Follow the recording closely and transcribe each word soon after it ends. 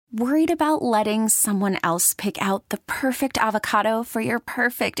Worried about letting someone else pick out the perfect avocado for your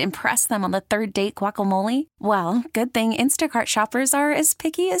perfect impress them on the third date guacamole? Well, good thing Instacart shoppers are as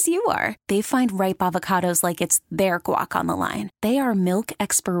picky as you are. They find ripe avocados like it's their guac on the line. They are milk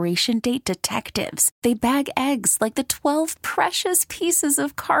expiration date detectives. They bag eggs like the 12 precious pieces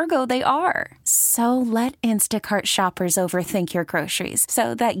of cargo they are. So let Instacart shoppers overthink your groceries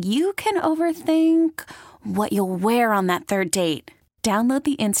so that you can overthink what you'll wear on that third date. Download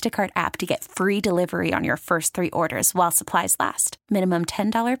the Instacart app to get free delivery on your first 3 orders while supplies last. Minimum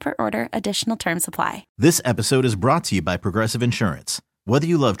 $10 per order. Additional terms apply. This episode is brought to you by Progressive Insurance. Whether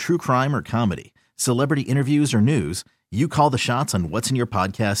you love true crime or comedy, celebrity interviews or news, you call the shots on what's in your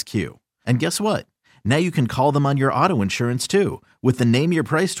podcast queue. And guess what? Now you can call them on your auto insurance too with the Name Your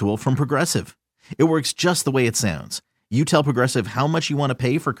Price tool from Progressive. It works just the way it sounds. You tell Progressive how much you want to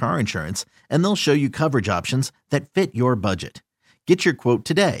pay for car insurance, and they'll show you coverage options that fit your budget. Get your quote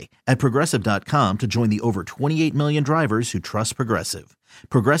today at Progressive.com to join the over 28 million drivers who trust Progressive.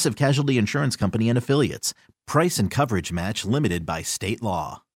 Progressive Casualty Insurance Company and Affiliates. Price and coverage match limited by state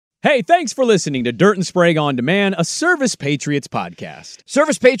law. Hey, thanks for listening to Dirt and Sprague On Demand, a Service Patriots podcast.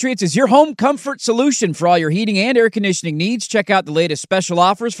 Service Patriots is your home comfort solution for all your heating and air conditioning needs. Check out the latest special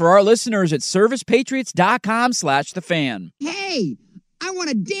offers for our listeners at servicepatriots.com/thefan. Hey, I want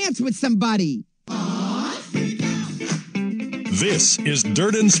to dance with somebody. This is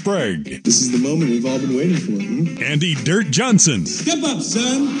Dirt and Sprague. This is the moment we've all been waiting for. Andy Dirt Johnson. Step up,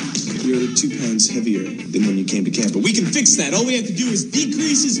 son. You're 2 pounds heavier than when you came to camp, but we can fix that. All we have to do is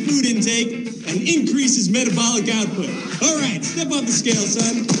decrease his food intake and increase his metabolic output. All right, step up the scale,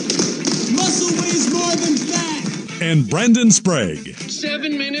 son. Muscle weighs more than fat. And Brendan Sprague.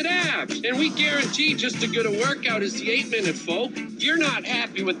 7-minute abs. And we guarantee just as good a workout as the 8-minute, folk. If you're not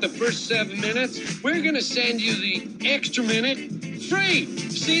happy with the first 7 minutes, we're going to send you the extra minute free.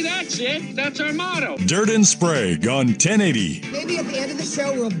 See, that's it. That's our motto. Dirt and Sprague on 1080. Maybe at the end of the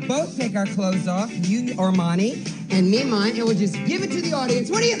show, we'll both take our clothes off, you Armani, and me mine, and we'll just give it to the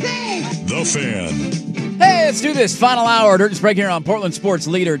audience. What do you think? The Fan. Hey, let's do this. Final hour. Dirt and Sprague here on Portland Sports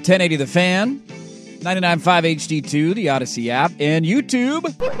Leader 1080 The Fan. 99.5 HD2, the Odyssey app, and YouTube.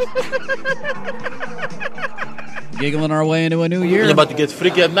 Giggling our way into a new year. You're about to get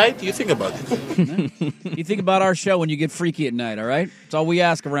freaky at night? You think about it. You think about our show when you get freaky at night, all right? That's all we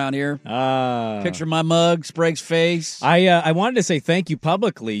ask around here. Picture my mug, Sprague's face. I wanted to say thank you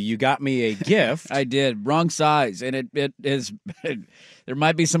publicly. You got me a gift. I did. Wrong size, and it is... There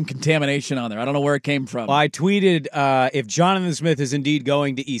might be some contamination on there. I don't know where it came from. Well, I tweeted, if Jonathan Smith is indeed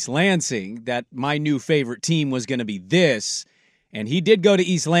going to East Lansing, that my new favorite team was going to be this. And he did go to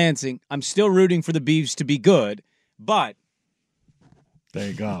East Lansing. I'm still rooting for the Beavs to be good, but there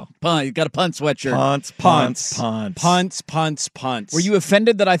you go. Punt. You got a punt sweatshirt. Punts. Were you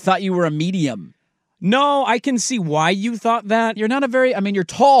offended that I thought you were a medium? No, I can see why you thought that. You're not you're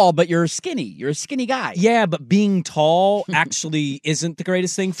tall, but you're skinny. You're a skinny guy. Yeah, but being tall actually isn't the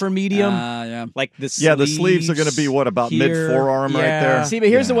greatest thing for a medium. Yeah. Like the sleeves. Yeah, the sleeves are going to be, about mid-forearm right there? See, but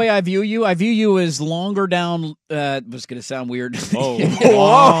here's the way I view you. I view you as longer down, was going to sound weird. Oh.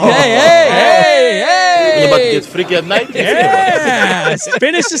 Whoa. Hey! You're about to get freaky at night? Yeah!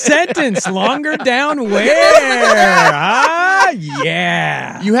 Finish the sentence. Longer down where?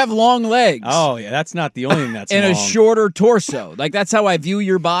 Yeah. You have long legs. Oh, yeah, that's not the only thing that's and long. A shorter torso. Like, that's how I view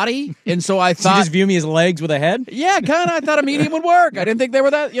your body. And so I thought... So you just view me as legs with a head? Yeah, kind of. I thought a medium would work. I didn't think they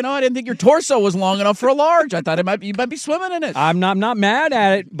were that... I didn't think your torso was long enough for a large. I thought you might be swimming in it. I'm not mad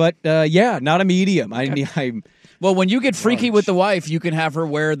at it, but yeah, not a medium. Okay. Well, when you get freaky with the wife, you can have her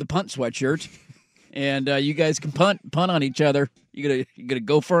wear the punt sweatshirt, and you guys can punt on each other. You gonna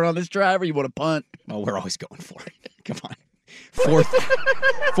go for it on this drive, or you want to punt? Oh, we're always going for it. Come on.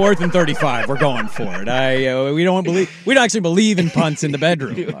 Fourth and 35. We're going for it. We don't actually believe in punts in the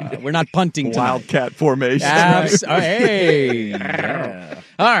bedroom. We're not punting tonight. Wildcat formation. Hey. Yeah.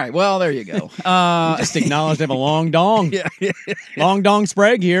 All right. Well, there you go. Just acknowledged I have a long dong. Yeah. Long dong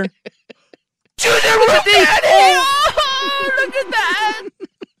Sprague here. Look at that.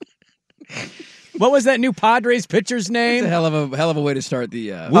 What was that new Padres pitcher's name? It's a hell of a way to start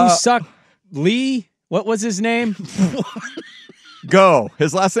the. Woo-Suck Lee. What was his name? Go.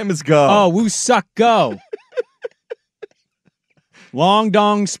 His last name is Go. Oh, Woo-Suck Go. Long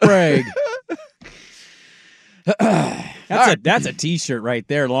Dong Sprague. That's a T-shirt right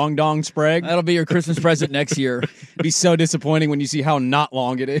there. Long dong Sprague. That'll be your Christmas present next year. It'd be so disappointing when you see how not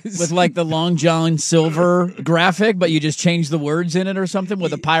long it is. With like the Long John Silver graphic, but you just change the words in it or something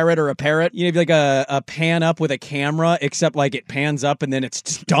with a pirate or a parrot. You know, like a pan up with a camera, except like it pans up and then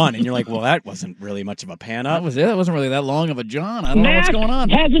it's done. And you're like, well, that wasn't really much of a pan up. That was it. It wasn't really that long of a John. I don't know what's going on.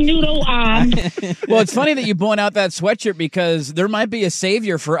 Has a noodle on. Well, it's funny that you point out that sweatshirt because there might be a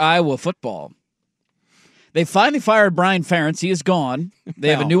savior for Iowa football. They finally fired Brian Ferentz. He is gone. They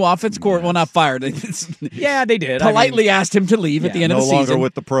have a new offense coordinator. Well, not fired. Yeah, they did. Politely asked him to leave at the end of the season. No longer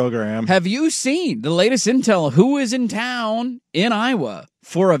with the program. Have you seen the latest intel? Who is in town in Iowa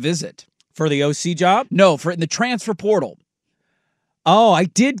for a visit? For the OC job? No, for in the transfer portal. Oh, I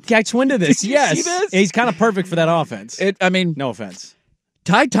did catch wind of this. Did you yes. see this? He's kind of perfect for that offense. No offense.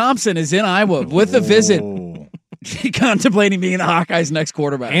 Ty Thompson is in Iowa with a visit. Contemplating being the Hawkeyes' next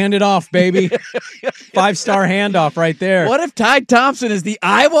quarterback. Hand it off, baby. 5-star handoff right there. What if Ty Thompson is the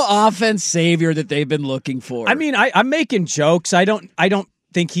Iowa offense savior that they've been looking for? I mean, I'm making jokes. I don't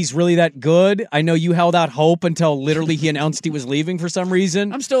think he's really that good. I know you held out hope until literally he announced he was leaving for some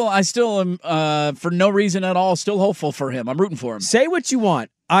reason. I still am, for no reason at all, still hopeful for him. I'm rooting for him. Say what you want.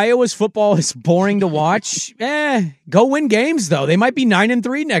 Iowa's football is boring to watch. Go win games, though. They might be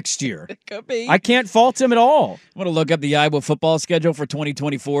 9-3 next year. It could be. I can't fault him at all. I'm going to look up the Iowa football schedule for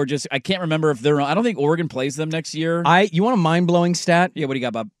 2024. I can't remember if they're on. I don't think Oregon plays them next year. You want a mind-blowing stat? Yeah, what do you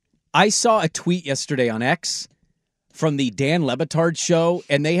got, Bob? I saw a tweet yesterday on X from the Dan Le Batard show,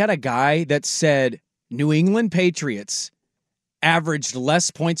 and they had a guy that said New England Patriots averaged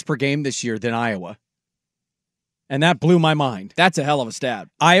less points per game this year than Iowa. And that blew my mind. That's a hell of a stat.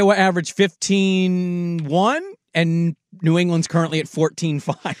 Iowa averaged 15-1, and New England's currently at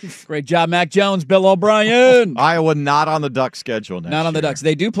 14-5. Great job, Mac Jones, Bill O'Brien. Iowa not on the Duck schedule next Not on the year. Ducks.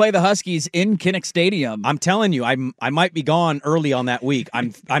 They do play the Huskies in Kinnick Stadium. I'm telling you, I might be gone early on that week.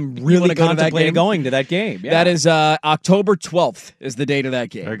 I'm really contemplating going to that game. Yeah. That is October 12th is the date of that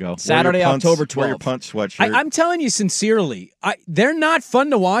game. There you go. Saturday, October 12th. Wear your punch sweatshirt. I'm telling you sincerely, they're not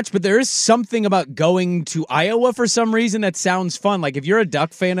fun to watch, but there is something about going to Iowa for some reason that sounds fun. Like if you're a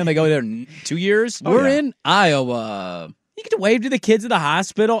Duck fan and they go there 2 years. We're in Iowa. You get to wave to the kids at the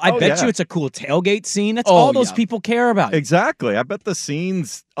hospital. I bet you it's a cool tailgate scene. That's all those people care about. Exactly. I bet the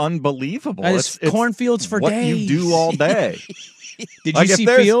scene's unbelievable. It's cornfields for what days. You do all day. Did you see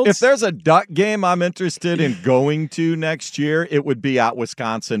Fields? If there's a Duck game I'm interested in going to next year, it would be at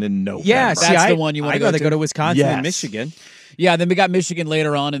Wisconsin in November. Yeah, that's the one you want to go to. I'd rather go to Wisconsin than Michigan. Yeah, then we got Michigan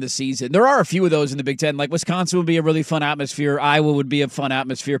later on in the season. There are a few of those in the Big Ten. Like Wisconsin would be a really fun atmosphere. Iowa would be a fun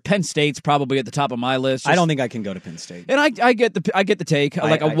atmosphere. Penn State's probably at the top of my list. I don't think I can go to Penn State. And I get the take.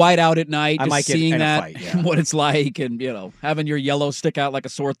 Like a whiteout at night, I might seeing get in a that, fight, yeah. what it's like, and having your yellow stick out like a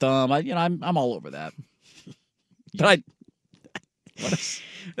sore thumb. I'm all over that. But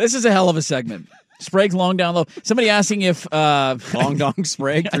this is a hell of a segment. Sprague's long down low. Somebody asking if long dong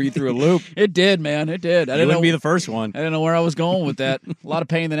Sprague threw you through a loop. It did, man. It did. I didn't be the first one. I didn't know where I was going with that. A lot of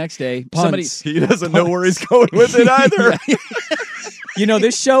pain the next day. He doesn't know where he's going with it either.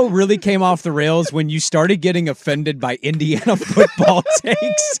 This show really came off the rails when you started getting offended by Indiana football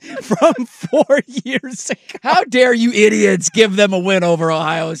takes from 4 years ago. How dare you idiots give them a win over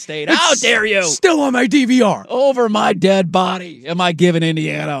Ohio State? How dare you? Still on my DVR. Over my dead body. Am I giving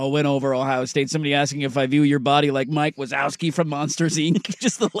Indiana a win over Ohio State? Somebody asking if I view your body like Mike Wazowski from Monsters, Inc.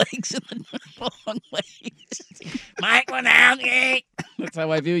 Just the legs and the long legs. Mike Wazowski. That's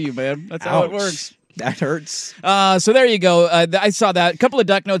how I view you, man. That's how it works. That hurts. So there you go. I saw that. A couple of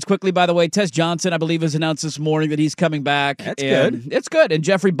Duck notes quickly, by the way. Tess Johnson, I believe, has announced this morning that he's coming back. That's good. It's good. And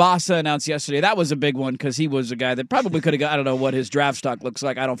Jeffrey Bossa announced yesterday. That was a big one because he was a guy that probably could have got, I don't know what his draft stock looks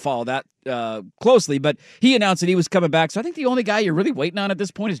like. I don't follow that closely, but he announced that he was coming back. So I think the only guy you're really waiting on at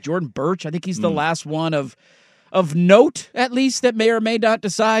this point is Jordan Birch. I think he's the last one of note, at least, that may or may not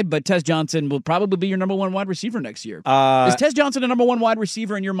decide. But Tess Johnson will probably be your number one wide receiver next year. Is Tess Johnson a number one wide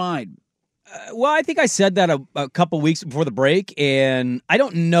receiver in your mind? Well, I think I said that a couple weeks before the break, and I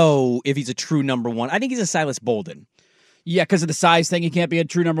don't know if he's a true number one. I think he's a Silas Bolden. Yeah, because of the size thing, he can't be a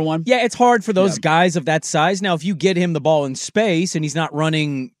true number one. Yeah, it's hard for those guys of that size. Now, if you get him the ball in space and he's not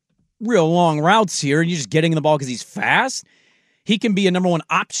running real long routes here and you're just getting the ball because he's fast, he can be a number one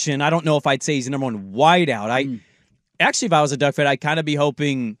option. I don't know if I'd say he's a number one wideout. Actually, if I was a Duck fan, I'd kind of be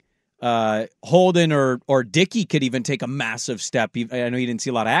hoping Holden or Dickey could even take a massive step. I know you didn't see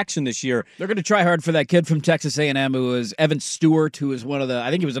a lot of action this year. They're going to try hard for that kid from Texas A&M who is Evan Stewart, who is I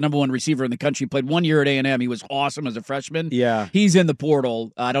think he was the number one receiver in the country. He played 1 year at A&M. He was awesome as a freshman. Yeah. He's in the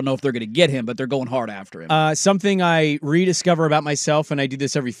portal. I don't know if they're going to get him, but they're going hard after him. Something I rediscover about myself, and I do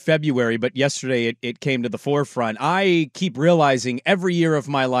this every February, but yesterday it came to the forefront. I keep realizing every year of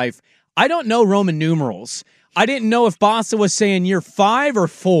my life, I don't know Roman numerals. I didn't know if Bossa was saying year 5 or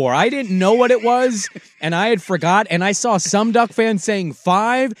 4. I didn't know what it was, and I had forgot. And I saw some Duck fans saying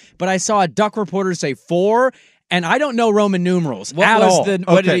 5, but I saw a Duck reporter say 4, and I don't know Roman numerals at all.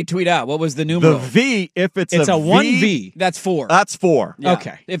 What did he tweet out? What was the numeral? The V, if it's a 1V. That's 4. That's 4. Yeah.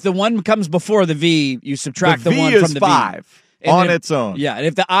 Okay. If the 1 comes before the V, you subtract the 1 from the V. The V is 5 on its own. Yeah, and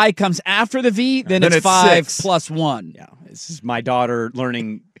if the I comes after the V, then it's 5 6. plus 1. Yeah, this is my daughter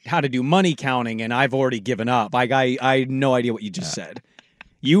learning how to do money counting, and I've already given up. I had no idea what you just said.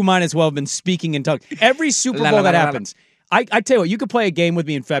 You might as well have been speaking in tongue. Every Super Bowl that happens, I tell you what, you could play a game with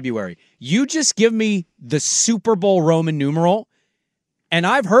me in February. You just give me the Super Bowl Roman numeral, and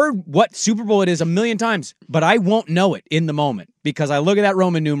I've heard what Super Bowl it is a million times, but I won't know it in the moment because I look at that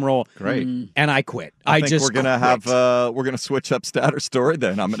Roman numeral, great, and I quit. I think we're gonna switch up stat or story.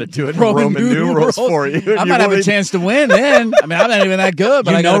 Then I'm gonna do it in Roman numerals for you. I might have a chance to win then. I mean, I'm not even that good,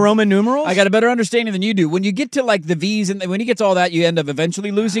 but I know Roman numerals. I got a better understanding than you do. When you get to like the V's and when you get to all that, you end up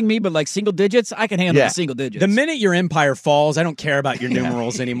eventually losing me. But like single digits, I can handle the single digits. The minute your empire falls, I don't care about your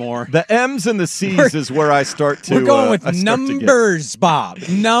numerals anymore. The M's and the C's is where I start to. We're going with numbers, Bob.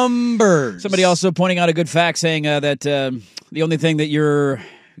 Numbers. Somebody also pointing out a good fact, saying that the only thing that you're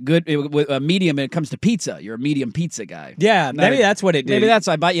good with a medium when it comes to pizza, you're a medium pizza guy. Yeah, maybe that's what it did. Maybe that's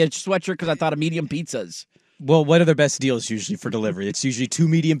I bought you a sweatshirt because I thought of medium pizzas. Well, what are their best deals usually for delivery? It's usually 2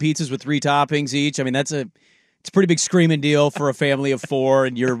 medium pizzas with 3 toppings each. I mean, it's a pretty big screaming deal for a family of 4,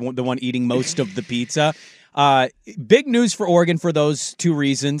 and you're the one eating most of the pizza. Big news for Oregon for those 2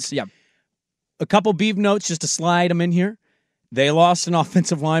 reasons. Yeah, a couple beef notes just to slide them in here. They lost an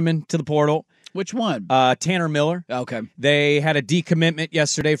offensive lineman to the portal. Which one? Tanner Miller. Okay. They had a decommitment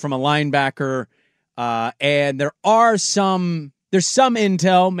yesterday from a linebacker, and there's some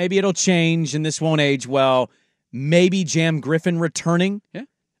intel. Maybe it'll change, and this won't age well. Maybe Jam Griffin returning.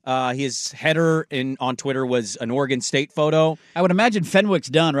 Yeah. His header on Twitter was an Oregon State photo. I would imagine Fenwick's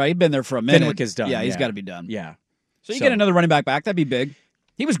done, right? He's been there for a minute. Fenwick is done. Yeah, he's got to be done. Yeah. So you get another running back. That'd be big.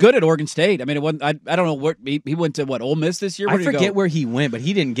 He was good at Oregon State. I mean, it wasn't. I don't know where he went to. What, Ole Miss this year? I forget where he went, but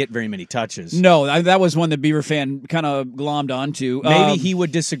he didn't get very many touches. No, that was one that Beaver fan kind of glommed onto. Maybe he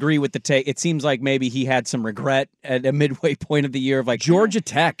would disagree with the take. It seems like maybe he had some regret at a midway point of the year of like Georgia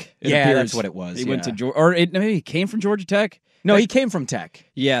Tech. Yeah, that's what it was. He went to Georgia, or maybe he came from Georgia Tech. No, he came from Tech.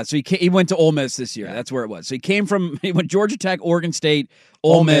 Yeah, so he went to Ole Miss this year. Yeah. That's where it was. So he went Georgia Tech, Oregon State,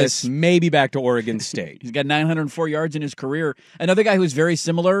 Ole Miss, maybe back to Oregon State. He's got 904 yards in his career. Another guy who's very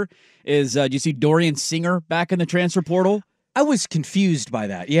similar is, do you see Dorian Singer back in the transfer portal? I was confused by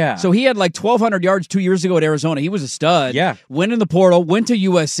that, yeah. So he had like 1,200 yards 2 years ago at Arizona. He was a stud. Yeah. Went in the portal, went to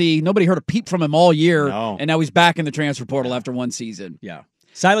USC. Nobody heard a peep from him all year. No. And now he's back in the transfer portal after one season. Yeah.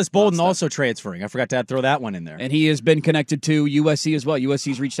 Silas Bolden also transferring. I forgot to throw that one in there. And he has been connected to USC as well.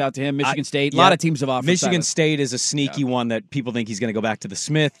 USC's reached out to him. Michigan State. A lot of teams have offered Michigan State is a sneaky one that people think he's going to go back to the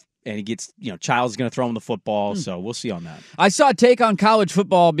Smith. And he gets, Child's going to throw him the football, so we'll see on that. I saw a take on college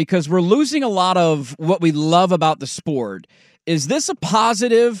football because we're losing a lot of what we love about the sport. Is this a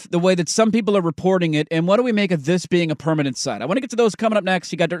positive, the way that some people are reporting it, and what do we make of this being a permanent site? I want to get to those coming up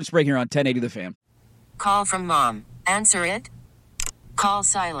next. You got Dirt and Sprague here on 1080 The Fan. Call from mom. Answer it. Call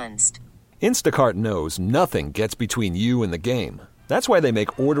silenced. Instacart knows nothing gets between you and the game. That's why they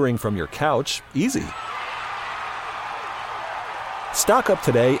make ordering from your couch easy. Stock up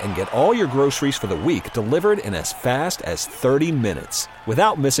today and get all your groceries for the week delivered in as fast as 30 minutes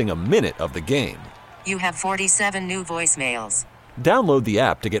without missing a minute of the game. You have 47 new voicemails. Download the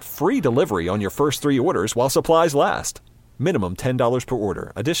app to get free delivery on your first 3 orders while supplies last. Minimum $10 per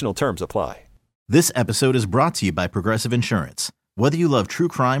order. Additional terms apply. This episode is brought to you by Progressive Insurance. Whether you love true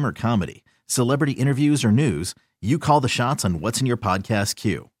crime or comedy, celebrity interviews or news, you call the shots on what's in your podcast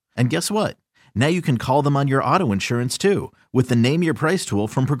queue. And guess what? Now you can call them on your auto insurance too with the Name Your Price tool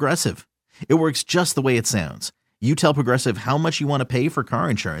from Progressive. It works just the way it sounds. You tell Progressive how much you want to pay for car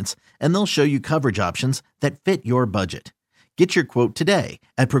insurance, and they'll show you coverage options that fit your budget. Get your quote today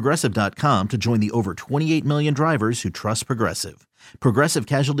at Progressive.com to join the over 28 million drivers who trust Progressive. Progressive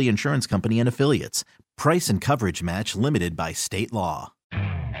Casualty Insurance Company and Affiliates. Price and coverage match limited by state law.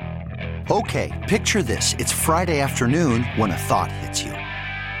 Okay, picture this. It's Friday afternoon when a thought hits you.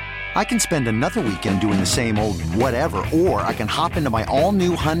 I can spend another weekend doing the same old whatever, or I can hop into my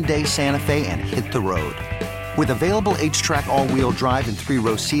all-new Hyundai Santa Fe and hit the road. With available H-Track all-wheel drive and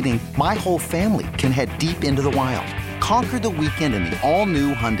 3-row seating, my whole family can head deep into the wild. Conquer the weekend in the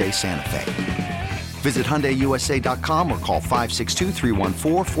all-new Hyundai Santa Fe. Visit HyundaiUSA.com or call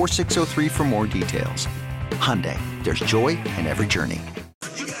 562-314-4603 for more details. Hyundai, there's joy in every journey.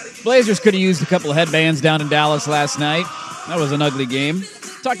 Blazers could have used a couple of headbands down in Dallas last night. That was an ugly game.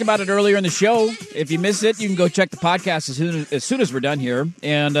 Talked about it earlier in the show. If you missed it, you can go check the podcast as soon as we're done here.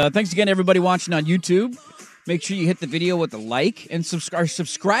 And thanks again to everybody watching on YouTube. Make sure you hit the video with a like. And our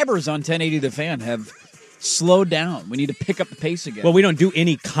subscribers on 1080 The Fan have slowed down. We need to pick up the pace again. Well, we don't do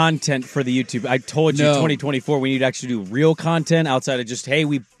any content for the YouTube. I told you 2024 we need to actually do real content outside of just, hey,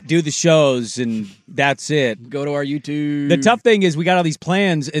 we do the shows and that's it. Go to our YouTube. The tough thing is we got all these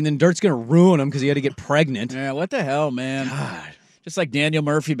plans and then Dirt's going to ruin them because he had to get pregnant. Yeah, what the hell, man? God. Just like Daniel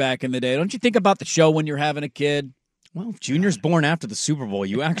Murphy back in the day. Don't you think about the show when you're having a kid? Well, if Junior's born after the Super Bowl,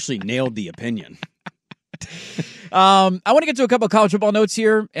 you actually nailed the opinion. I want to get to a couple of college football notes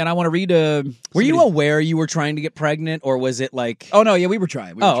here, and I want to read Were you aware you were trying to get pregnant, or was it like... Oh, no, yeah, we were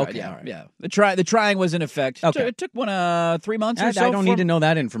trying. Okay. Yeah, Right. yeah. The trying was in effect. Okay. It took 3 months or so. I don't need to know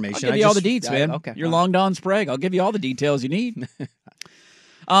that information. I'll give you all the deets, man. Okay. You're Long Don Sprague. I'll give you all the details you need.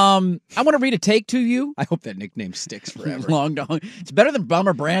 I want to read a take to you. I hope that nickname sticks forever. Long Don. It's better than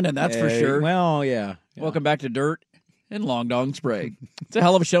Bummer Brandon, that's for sure. Well, yeah. Welcome back to Dirt and Long Don Sprague. It's a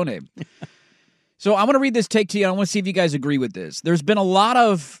hell of a show name. So I want to read this take to you. I want to see if you guys agree with this. There's been a lot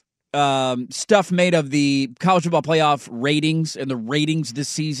of stuff made of the college football playoff ratings and the ratings this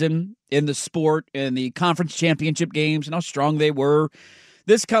season in the sport and the conference championship games and how strong they were.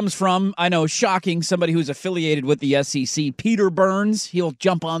 This comes from, I know, shocking, somebody who's affiliated with the SEC, Peter Burns. He'll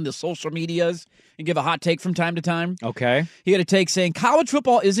jump on the social medias and give a hot take from time to time. Okay. He had a take saying, college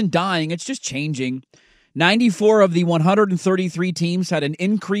football isn't dying, it's just changing. 94 of the 133 teams had an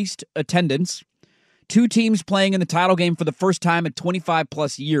increased attendance. 2 teams playing in the title game for the first time in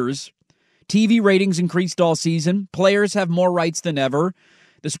 25-plus years. TV ratings increased all season. Players have more rights than ever.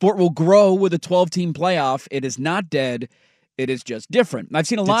 The sport will grow with a 12-team playoff. It is not dead. It is just different. I've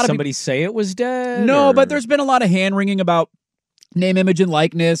seen a lot of somebody say it was dead? No, but there's been a lot of hand-wringing about name, image, and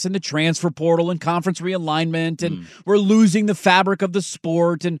likeness and the transfer portal and conference realignment, and we're losing the fabric of the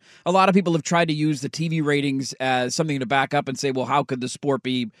sport. And a lot of people have tried to use the TV ratings as something to back up and say, well, how could the sport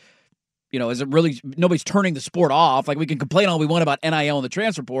be, is it really, nobody's turning the sport off. Like, we can complain all we want about NIL and the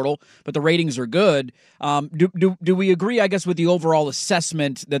transfer portal, but the ratings are good. Do we agree, I guess, with the overall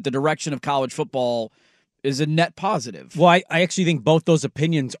assessment that the direction of college football is a net positive? Well, I actually think both those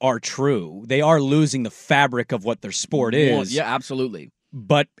opinions are true. They are losing the fabric of what their sport is. Well, yeah, absolutely.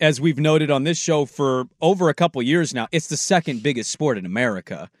 But as we've noted on this show for over a couple years now, it's the second biggest sport in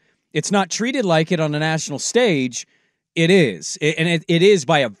America. It's not treated like it on a national stage. It is. It is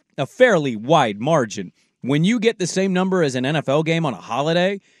by a fairly wide margin. When you get the same number as an NFL game on a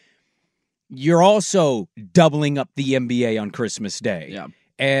holiday, you're also doubling up the NBA on Christmas Day. Yeah.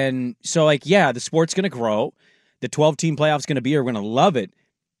 And so, the sport's going to grow. The 12-team playoff's going to be here. We're going to love it.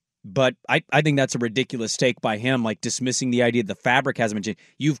 But I think that's a ridiculous take by him, dismissing the idea that the fabric hasn't been changed.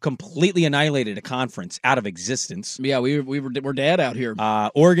 You've completely annihilated a conference out of existence. Yeah, we're dead out here.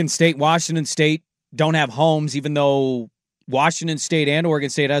 Oregon State, Washington State don't have homes, even though Washington State and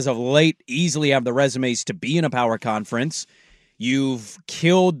Oregon State, as of late, easily have the resumes to be in a power conference. You've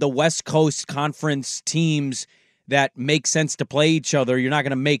killed the West Coast Conference teams that make sense to play each other. You're not going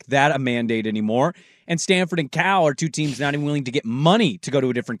to make that a mandate anymore. And Stanford and Cal are 2 teams not even willing to get money to go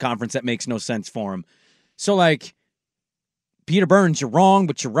to a different conference. That makes no sense for them. So, Peter Burns, you're wrong,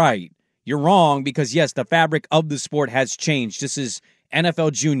 but you're right. You're wrong because, yes, the fabric of the sport has changed. This is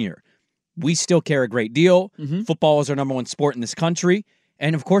NFL Junior. We still care a great deal. Mm-hmm. Football is our number 1 sport in this country.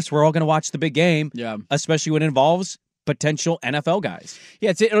 And, of course, we're all going to watch the big game, especially when it involves potential NFL guys.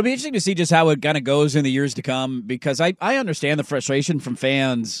 Yeah, it'll be interesting to see just how it kind of goes in the years to come, because I understand the frustration from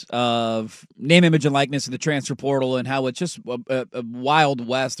fans of name, image, and likeness in the transfer portal and how it's just a wild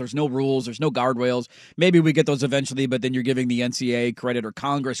west. There's no rules. There's no guardrails. Maybe we get those eventually, but then you're giving the NCAA credit or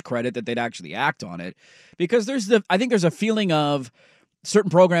Congress credit that they'd actually act on it. Because I think there's a feeling of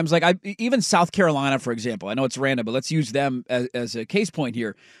certain programs, even South Carolina, for example. I know it's random, but let's use them as a case point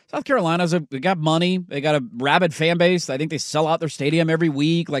here. South Carolina's they got money. They got a rabid fan base. I think they sell out their stadium every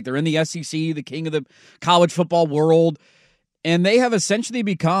week. They're in the SEC, the king of the college football world. And they have essentially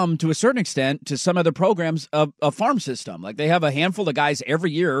become, to a certain extent, to some other programs, a farm system. Like they have a handful of guys every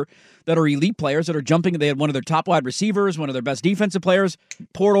year that are elite players that are jumping. They had one of their top wide receivers, one of their best defensive players,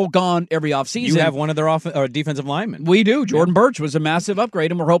 portal gone every offseason. You have one of their defensive linemen. We do. Jordan Birch was a massive upgrade,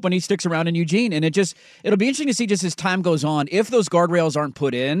 and we're hoping he sticks around in Eugene. And it'll be interesting to see just as time goes on, if those guardrails aren't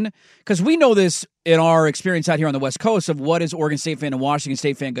put in, because we know this in our experience out here on the West Coast of what is Oregon State fan and Washington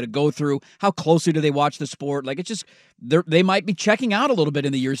State fan going to go through, how closely do they watch the sport. Like, it's just, they might be checking out a little bit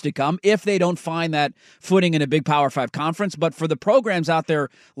in the years to come if they don't find that footing in a big Power 5 conference. But for the programs out there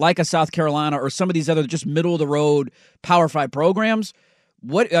like a South Carolina or some of these other just middle-of-the-road Power 5 programs,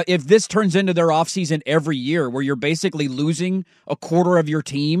 what if this turns into their offseason every year where you're basically losing a quarter of your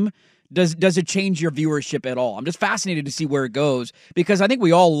team? Does it change your viewership at all? I'm just fascinated to see where it goes because I think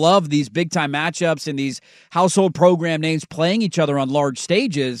we all love these big-time matchups and these household program names playing each other on large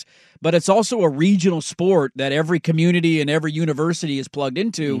stages, but it's also a regional sport that every community and every university is plugged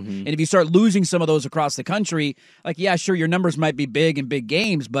into. Mm-hmm. And if you start losing some of those across the country, like, yeah, sure, your numbers might be big in big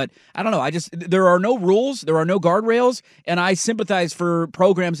games, but I don't know. There are no rules, there are no guardrails, and I sympathize for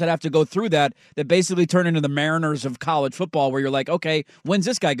programs that have to go through that basically turn into the Mariners of college football where you're like, okay, when's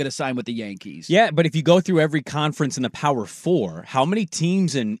this guy going to sign with the Yankees? Yeah, but if you go through every conference in the Power 4, how many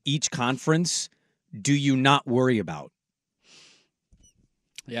teams in each conference do you not worry about?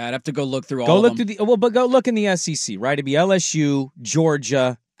 Yeah, I'd have to go look through all of them. But go look in the SEC, right? It'd be LSU,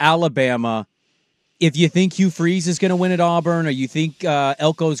 Georgia, Alabama. If you think Hugh Freeze is going to win at Auburn or you think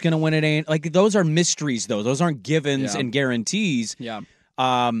Elko is going to win at like those are mysteries, though. Those aren't givens and guarantees. Yeah.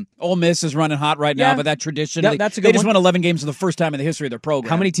 Ole Miss is running hot right now, but that traditionally, that's a good they just won 11 games for the first time in the history of their program.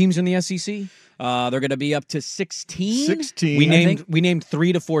 How many teams in the SEC? They're going to be up to 16. 16. We named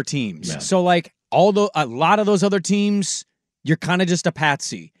 3 to 4 teams. Yeah. So like a lot of those other teams, you're kind of just a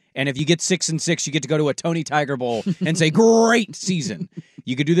patsy. And if you get 6-6, you get to go to a Tony Tiger Bowl and say, great season.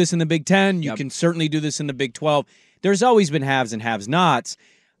 You could do this in the Big Ten. You can certainly do this in the Big 12. There's always been haves and have-nots.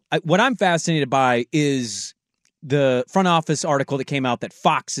 What I'm fascinated by is the front office article that came out that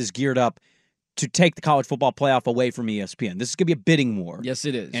Fox is geared up to take the college football playoff away from ESPN. This is going to be a bidding war. Yes,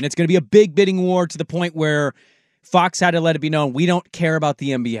 it is. And it's going to be a big bidding war to the point where Fox had to let it be known, we don't care about the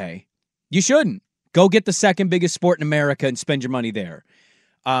NBA. You shouldn't. Go get the second biggest sport in America and spend your money there.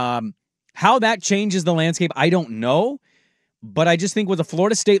 How that changes the landscape, I don't know. But I just think with the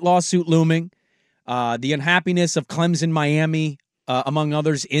Florida State lawsuit looming, the unhappiness of Clemson, Miami, among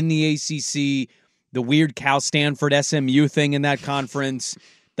others in the ACC, the weird Cal Stanford SMU thing in that conference,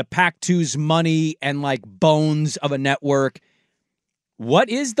 the Pac-2's money and like bones of a network. What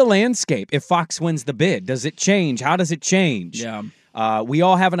is the landscape if Fox wins the bid? Does it change? How does it change? Yeah. We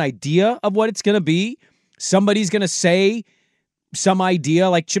all have an idea of what it's going to be. Somebody's going to say some idea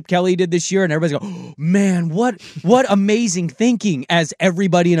like Chip Kelly did this year, and everybody's going, oh, man, what amazing thinking, as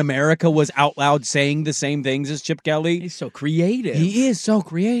everybody in America was out loud saying the same things as Chip Kelly. He's so creative. He is so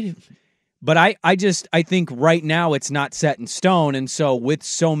creative. But I think right now it's not set in stone, and so with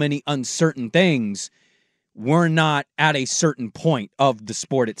so many uncertain things, we're not at a certain point of the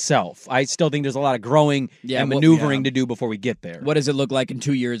sport itself. I still think there's a lot of growing and maneuvering to do before we get there. What does it look like in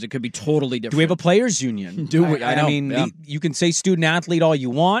 2 years? It could be totally different. Do we have a players' union? Do we? I know. I mean, you can say student-athlete all you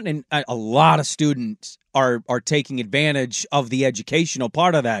want, and a lot of students are taking advantage of the educational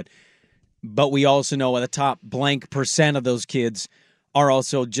part of that. But we also know the top blank % of those kids are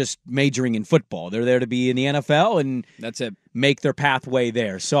also just majoring in football. They're there to be in the NFL and that's it. Make their pathway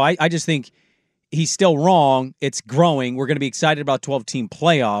there. So I just think he's still wrong. It's growing. We're going to be excited about 12-team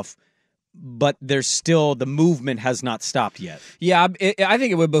playoff, but there's still the movement has not stopped yet. Yeah, I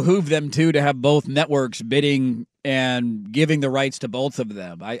think it would behoove them, too, to have both networks bidding and giving the rights to both of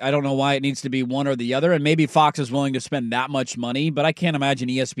them. I don't know why it needs to be one or the other, and maybe Fox is willing to spend that much money, but I can't imagine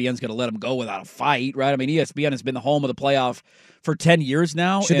ESPN's going to let them go without a fight, right? I mean, ESPN has been the home of the playoff for 10 years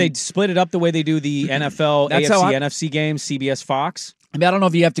now. Should they split it up the way they do the NFL, AFC, NFC games, CBS, Fox? I mean, I don't know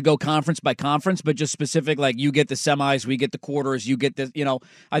if you have to go conference by conference, but just specific, like you get the semis, we get the quarters, you get the,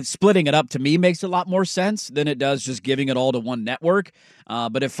 splitting it up to me makes a lot more sense than it does just giving it all to one network.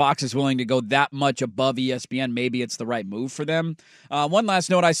 But if Fox is willing to go that much above ESPN, maybe it's the right move for them. One last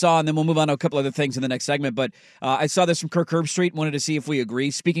note I saw, and then we'll move on to a couple other things in the next segment, but I saw this from Kirk Herbstreit, wanted to see if we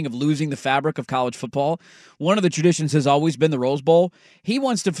agree. Speaking of losing the fabric of college football, one of the traditions has always been the Rose Bowl. He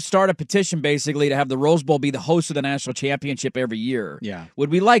wants to start a petition, basically, to have the Rose Bowl be the host of the national championship every year. Yeah. Would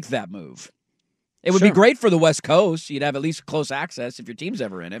we like that move? It would be great for the West Coast. You'd have at least close access if your team's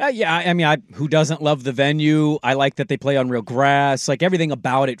ever in it. I mean, who doesn't love the venue? I like that they play on real grass. Like, everything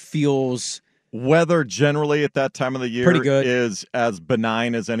about it feels... Weather generally at that time of the year pretty good. Is as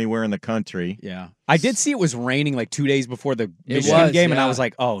benign as anywhere in the country. Yeah. I did see it was raining like 2 days before the Michigan game, and I was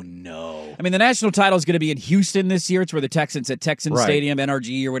like, oh, no. I mean, the national title is going to be in Houston this year. It's where the Texans at Texans Stadium,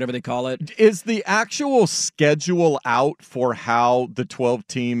 NRG or whatever they call it. Is the actual schedule out for how the 12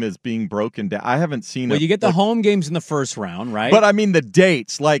 team is being broken down? I haven't seen it. Well, you get the home games in the first round, right? But I mean the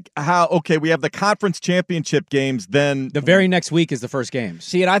dates, like we have the conference championship games, then the very next week is the first games.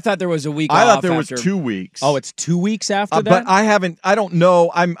 See, and I thought there was a week I off thought there after. was 2 weeks. Oh, it's 2 weeks after that? But I don't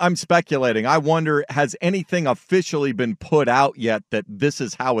know. I'm speculating. I wonder, has anything officially been put out yet that this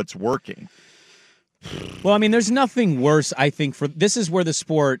is how it's working? Well, I mean, there's nothing worse, I think, this is where the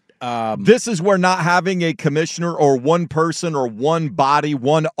sport... this is where not having a commissioner or one person or one body,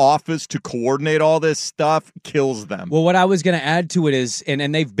 one office to coordinate all this stuff kills them. Well, what I was going to add to it is,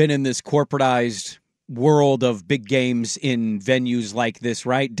 and they've been in this corporatized world of big games in venues like this,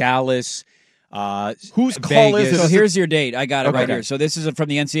 right? Dallas... whose call Vegas. is it? So here's your date. I got it right Okay. here. So this is from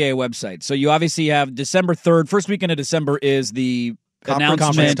the NCAA website. So you obviously have December 3rd. First weekend of December is the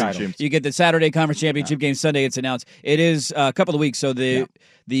announcement. title. You get the Saturday conference championship game. Sunday it's announced. It is a couple of weeks. So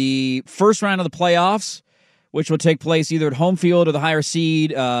the first round of the playoffs, which will take place either at home field or the higher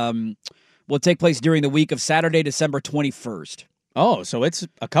seed, will take place during the week of Saturday, December 21st. Oh, so it's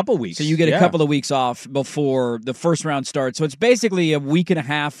a couple weeks. So you get a couple of weeks off before the first round starts. So it's basically a week and a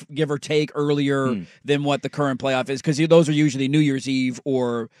half, give or take, earlier than what the current playoff is, because those are usually New Year's Eve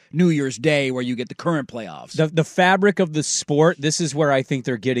or New Year's Day where you get the current playoffs. The fabric of the sport, this is where I think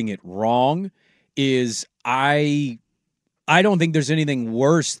they're getting it wrong, is I don't think there's anything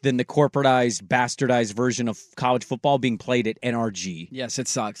worse than the corporatized, bastardized version of college football being played at NRG. Yes, it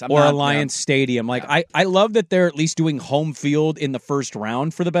sucks. Alliance Stadium. Like, I love that they're at least doing home field in the first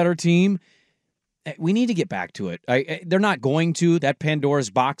round for the better team. We need to get back to it. They're not going to. That Pandora's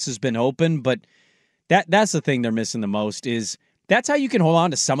box has been open, but that's the thing they're missing the most is that's how you can hold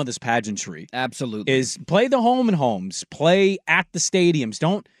on to some of this pageantry. Absolutely. Is play the home and homes. Play at the stadiums.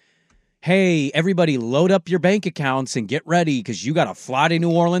 Don't... Hey, everybody, load up your bank accounts and get ready because you got to fly to New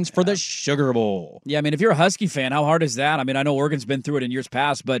Orleans for the Sugar Bowl. Yeah, I mean, if you're a Husky fan, how hard is that? I mean, I know Oregon's been through it in years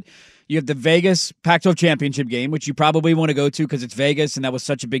past, but you have the Vegas Pac-12 championship game, which you probably want to go to because it's Vegas, and that was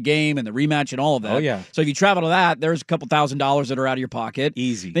such a big game, and the rematch and all of that. Oh, yeah. So if you travel to that, there's a couple $1,000s that are out of your pocket.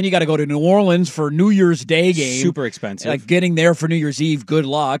 Easy. Then you got to go to New Orleans for New Year's Day game. Super expensive. Like getting there for New Year's Eve, good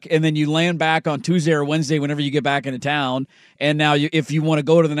luck. And then you land back on Tuesday or Wednesday whenever you get back into town. And now if you want to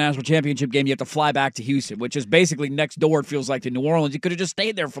go to the national championship game, you have to fly back to Houston, which is basically next door, it feels like, to New Orleans. You could have just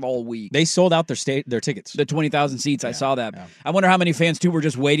stayed there for the whole week. They sold out their tickets. The 20,000 seats, I saw that. Yeah. I wonder how many fans, too, were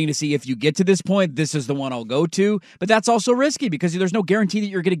just waiting to see if you get to this point, this is the one I'll go to. But that's also risky because there's no guarantee that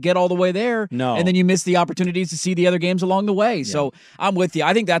you're going to get all the way there. No. And then you miss the opportunities to see the other games along the way. Yeah. So I'm with you.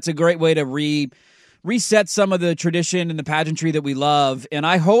 I think that's a great way to reset some of the tradition and the pageantry that we love. And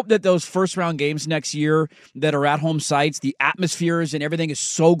I hope that those first-round games next year that are at-home sites, the atmospheres and everything is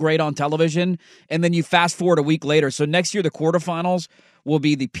so great on television. And then you fast forward a week later. So next year, the quarterfinals will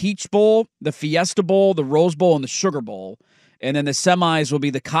be the Peach Bowl, the Fiesta Bowl, the Rose Bowl, and the Sugar Bowl. And then the semis will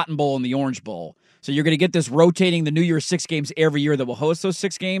be the Cotton Bowl and the Orange Bowl. So you're going to get this rotating the New Year's 6 games every year that will host those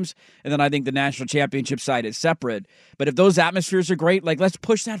 6 games. And then I think the national championship side is separate. But if those atmospheres are great, like let's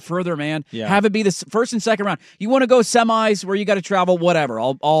push that further, man. Yeah. Have it be the first and second round. You want to go semis where you got to travel, whatever.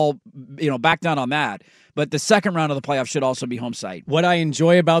 I'll back down on that. But the second round of the playoffs should also be home site. What I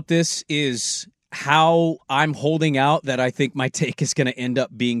enjoy about this is how I'm holding out that I think my take is going to end up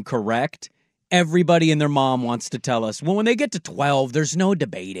being correct. Everybody and their mom wants to tell us, well, when they get to 12, there's no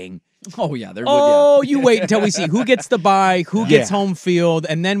debating. Oh, yeah. You wait until we see who gets the bye, who gets home field,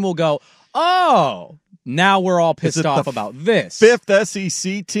 and then we'll go, oh, now we're all pissed off about this. 5th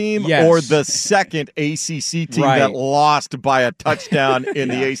SEC team or the 2nd ACC team that lost by a touchdown in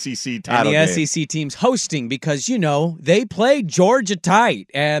the ACC title and the game. SEC team's hosting because, they played Georgia tight,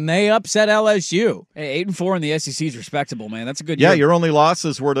 and they upset LSU. Hey, 8-4 in the SEC is respectable, man. That's a good year. Yeah, your only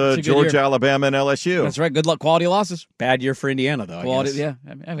losses were to Georgia, Alabama, and LSU. That's right. Good luck. Quality losses. Bad year for Indiana, though. Quality, yeah.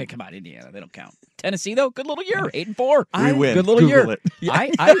 I mean, come on, Indiana. They don't count. Tennessee, though, good little year. 8-4. We win. Good little Google year.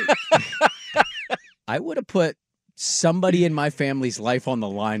 It. I would have put somebody in my family's life on the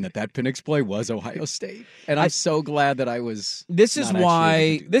line that Penix play was Ohio State, and I'm so glad that I was. This is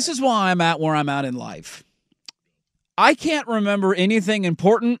why I'm at where I'm at in life. I can't remember anything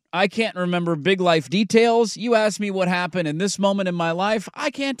important. I can't remember big life details. You ask me what happened in this moment in my life, I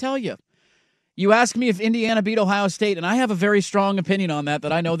can't tell you. You ask me if Indiana beat Ohio State, and I have a very strong opinion on that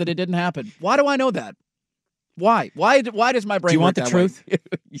I know that it didn't happen. Why do I know that? Why? Why does my brain Do you want work the that way?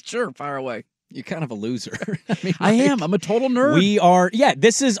 truth? Sure, fire away. You're kind of a loser. I am. I'm a total nerd. We are. Yeah,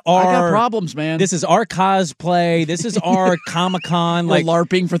 this is our. I got problems, man. This is our cosplay. This is our Comic-Con. We're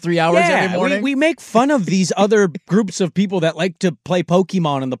LARPing for 3 hours every morning. We make fun of these other groups of people that like to play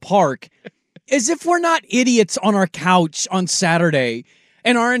Pokemon in the park as if we're not idiots on our couch on Saturday.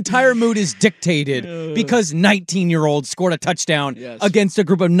 And our entire mood is dictated because 19-year-olds scored a touchdown against a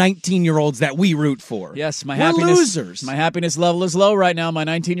group of 19-year-olds that we root for. Yes, We're losers. My happiness level is low right now. My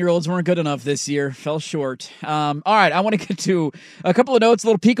 19-year-olds weren't good enough this year. Fell short. All right, I want to get to a couple of notes, a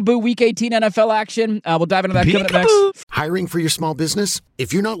little peekaboo Week 18 NFL action. We'll dive into that coming up next. Hiring for your small business?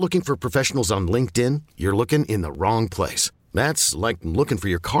 If you're not looking for professionals on LinkedIn, you're looking in the wrong place. That's like looking for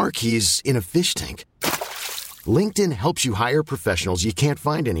your car keys in a fish tank. LinkedIn helps you hire professionals you can't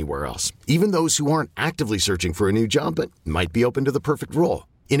find anywhere else, even those who aren't actively searching for a new job but might be open to the perfect role.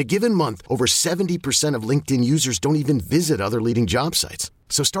 In a given month, over 70% of LinkedIn users don't even visit other leading job sites.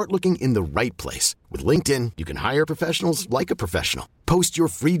 So start looking in the right place. With LinkedIn, you can hire professionals like a professional. Post your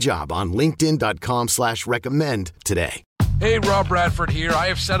free job on linkedin.com/recommend today. Hey, Rob Bradford here. I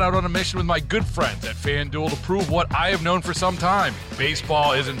have set out on a mission with my good friends at FanDuel to prove what I have known for some time.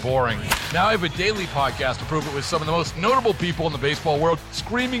 Baseball isn't boring. Now I have a daily podcast to prove it with some of the most notable people in the baseball world,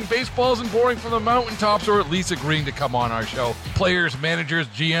 screaming baseball isn't boring from the mountaintops, or at least agreeing to come on our show. Players, managers,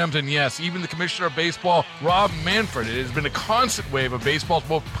 GMs, and yes, even the commissioner of baseball, Rob Manfred. It has been a constant wave of baseball's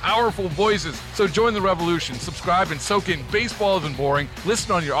most powerful voices. So join the revolution. Subscribe and soak in Baseball Isn't Boring.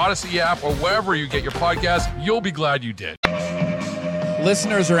 Listen on your Odyssey app or wherever you get your podcasts. You'll be glad you did.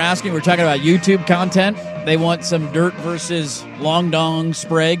 Listeners are asking, we're talking about YouTube content. They want some Dirt versus Long Dong,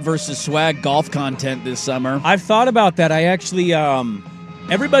 Sprague versus Swag golf content this summer. I've thought about that. I actually,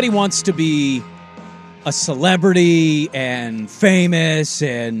 everybody wants to be a celebrity and famous,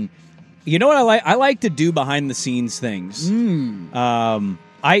 and you know what I like? I like to do behind the scenes things.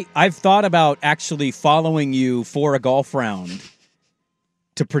 I've thought about actually following you for a golf round.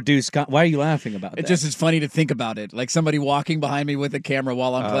 To produce, why are you laughing about that? It just is funny to think about it, like somebody walking behind me with a camera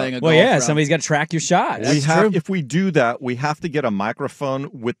while I'm playing a golf round. Somebody's got to track your shots. If we do that, we have to get a microphone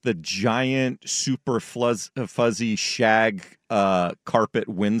with the giant, super fuzzy shag carpet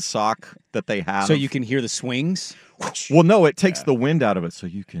windsock that they have, so you can hear the swings. Well, no, it takes the wind out of it, so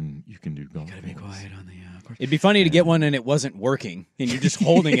you can do golf. You gotta be quiet on the. It'd be funny to get one and it wasn't working, and you're just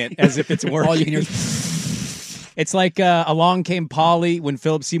holding it as if it's working. All you can hear. It's like Along Came Polly when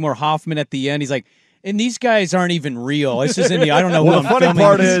Philip Seymour Hoffman at the end, he's like, and these guys aren't even real. This is in the, I don't know well, who the I'm funny filming.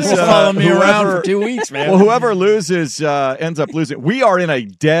 part is follow me around for 2 weeks, man. Well, whoever loses ends up losing. We are in a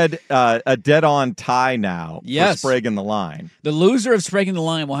dead-on tie now for Sprague The Line. The loser of Sprague The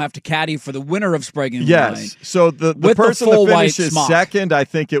Line will have to caddy for the winner of Sprague The Line. Yes. So the person that finishes second, I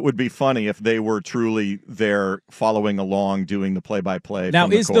think it would be funny if they were truly there following along, doing the play-by-play. Now,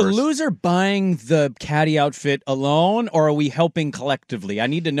 is the the loser buying the caddy outfit alone, or are we helping collectively? I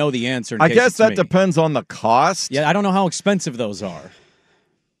need to know the answer. I guess that depends on the cost. Yeah, I don't know how expensive those are.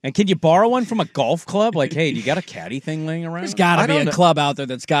 And can you borrow one from a golf club? Like, hey, do you got a caddy thing laying around? There's got to be a club out there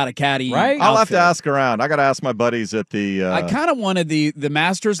that's got a caddy, right? I'll have to ask around. I got to ask my buddies at the. I kind of wanted the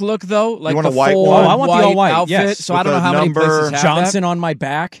Masters look though, like you want the a white full one? I want the all white outfit. yes. So I don't know how many places have Johnson that. on my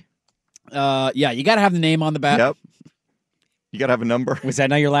back. Yeah, you got to have the name on the back. Yep. You got to have a number. Was that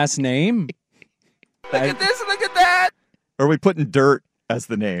not your last name? Look at this, look at that. Or are we putting Dirt as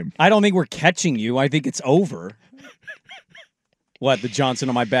the name? I don't think we're catching you. I think it's over. What, the Johnson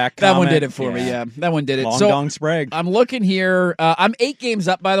on my back That comment? one did it for me, yeah. That one did it. Long so, Dong Sprague. I'm looking here. I'm 8 games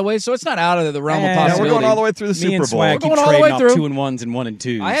up, by the way, so it's not out of the realm of possibility. We're going all the way through the Super Me and Bowl. Swag keep We're going all the way trading through. off 2 and 1s and 1 and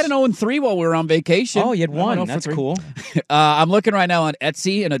 2s. I had an 0-3 while we were on vacation. Oh, you had one. 0-3. That's cool. I'm looking right now on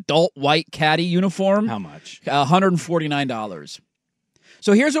Etsy, an adult white caddy uniform. How much? $149.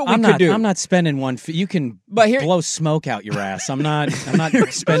 So here's what we could do. I'm not spending you can blow smoke out your ass. I'm not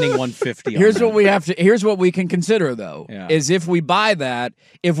spending $150. Here's what we can consider though. Yeah. Is if we buy that,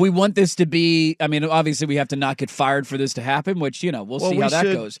 if we want this to be, I mean, obviously we have to not get fired for this to happen, which we'll see how that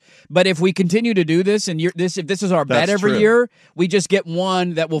goes. But if we continue to do this, and if this is our bet every year, we just get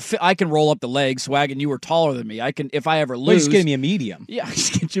one that will fit. I can roll up the legs, Swag, and you were taller than me. I can, if I ever lose, just give me a medium. Yeah,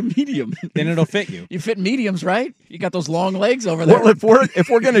 just get you a medium. Then it'll fit you. You fit mediums, right? You got those long legs over there. Well, if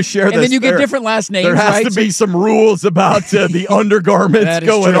we're going to share this, and then you get different last names. There has to be some rules about the undergarments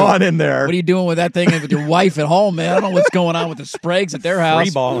going on in there. What are you doing with that thing with your wife at home, man? I don't know what's going on with the Spragues at their house.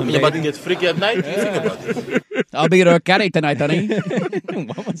 Free balling. You're about to get freaky at night? You think about it. I'll be at a caddy tonight, honey.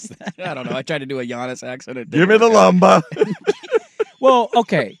 What was that? I don't know. I tried to do a Giannis accent. Give me the lumber. Well,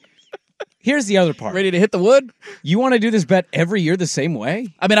 okay. Here's the other part. Ready to hit the wood? You want to do this bet every year the same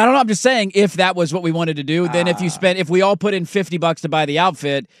way? I mean, I don't know. I'm just saying, if that was what we wanted to do, then if we all put in $50 to buy the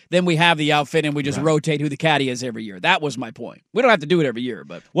outfit, then we have the outfit and we just rotate who the caddy is every year. That was my point. We don't have to do it every year,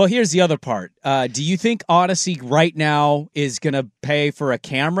 but well, here's the other part. Do you think Odyssey right now is going to pay for a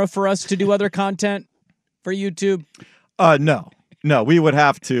camera for us to do other content for YouTube? No, we would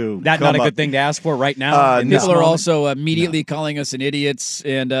have to. That's not a good thing to ask for right now. People are also immediately calling us an idiots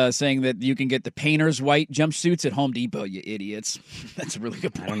and saying that you can get the painter's white jumpsuits at Home Depot, you idiots. That's a really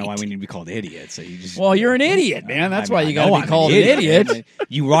good point. I don't know why we need to be called idiots. Well, you're an idiot, man. That's why you got to be called an idiot.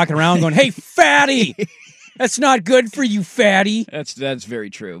 You walking around going, hey, fatty. That's not good for you, fatty. That's very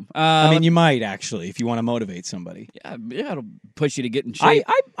true. I mean, you might, actually, if you want to motivate somebody. Yeah, it'll push you to get in shape.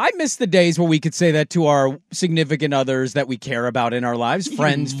 I miss the days where we could say that to our significant others that we care about in our lives,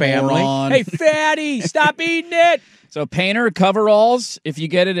 friends, family. Hey, fatty, stop eating it. So painter coveralls, if you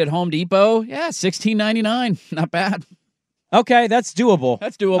get it at Home Depot, $16.99. Not bad. Okay, that's doable.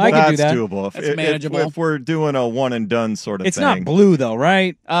 That's doable. I can do that. That's doable. That's manageable. If we're doing a one and done sort of it's thing. It's not blue, though,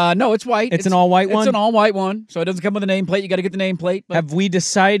 right? No, it's white. It's an all-white one? It's an all-white one, so it doesn't come with a nameplate. You got to get the nameplate. But... Have we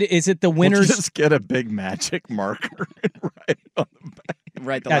decided, is it the winners? We'll just get a big magic marker right on the back.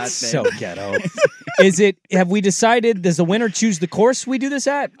 Right, That's last name. so ghetto. Have we decided, does the winner choose the course we do this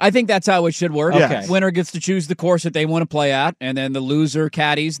at? I think that's how it should work. Okay. Winner gets to choose the course that they want to play at, and then the loser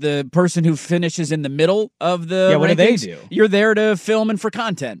caddies, the person who finishes in the middle of the what do they do? You're there to film and for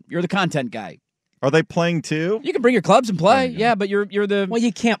content. You're the content guy. Are they playing too? You can bring your clubs and play, but you're the... Well,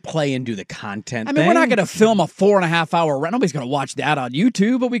 you can't play and do the content I mean, we're not going to film a 4.5-hour run. Nobody's going to watch that on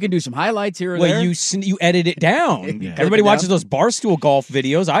YouTube, but we can do some highlights here or there. Well, you edit it down. Everybody watches those Barstool golf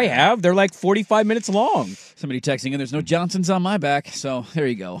videos. I have. They're like 45 minutes long. Somebody texting in, there's no Johnsons on my back, so there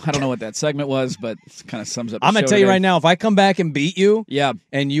you go. I don't know what that segment was, but it kind of sums up the I'm going to show tell you today. right now, if I come back and beat you, yeah,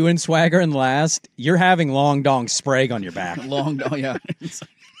 and you and Swagger in last, you're having Long Dong Sprague on your back. Long Dong, yeah.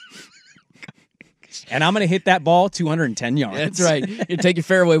 And I'm going to hit that ball 210 yards. That's right. You take your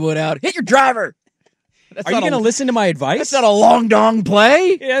fairway wood out. Hit your driver. Are you going to listen to my advice? That's not a long dong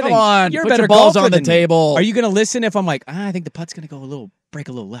play. Yeah, come on. You're Put better your balls golfer on the than me. table. Are you going to listen if I'm like, I think the putt's going to go break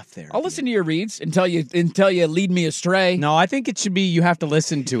a little left there? I'll listen to your reads until you lead me astray. No, I think it should be you have to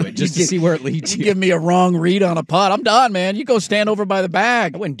listen to it just to see where it leads you. Give me a wrong read on a putt. I'm done, man. You go stand over by the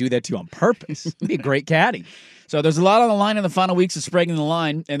bag. I wouldn't do that to you on purpose. It'd be a great caddy. So there's a lot on the line in the final weeks of Spraguing The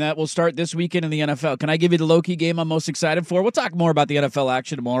Line, and that will start this weekend in the NFL. Can I give you the low-key game I'm most excited for? We'll talk more about the NFL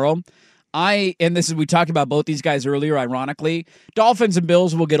action tomorrow. We talked about both these guys earlier, ironically. Dolphins and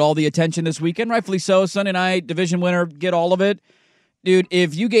Bills will get all the attention this weekend, rightfully so. Sunday night, division winner, get all of it. Dude,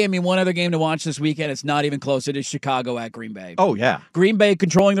 if you gave me one other game to watch this weekend, it's not even close. It is Chicago at Green Bay. Oh, yeah. Green Bay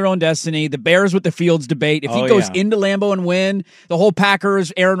controlling their own destiny. The Bears with the Fields debate. If he goes into Lambeau and win, the whole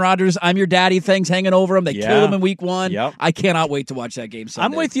Packers, Aaron Rodgers, I'm your daddy thing's hanging over him. They kill him in week one. Yep. I cannot wait to watch that game Sunday.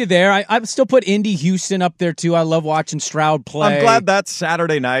 I'm with you there. I still put Indy Houston up there, too. I love watching Stroud play. I'm glad that's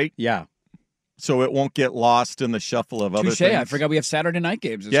Saturday night. Yeah. So it won't get lost in the shuffle of other things. I forgot we have Saturday night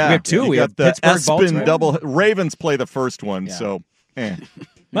games. Yeah. We have two. We have the Pittsburgh, Espen Baltimore. double. Ravens play the first one, so...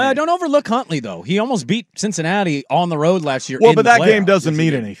 Well, don't overlook Huntley, though. He almost beat Cincinnati on the road last year. Well, in but the that playoffs. game doesn't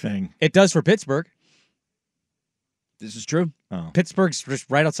mean anything. It does for Pittsburgh. This is true. Oh. Pittsburgh's just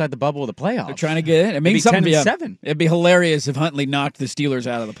right outside the bubble of the playoffs. They're trying to get it. It means It'd be something 10-7. It'd be hilarious if Huntley knocked the Steelers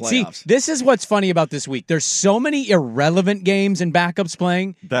out of the playoffs. See, this is what's funny about this week. There's so many irrelevant games and backups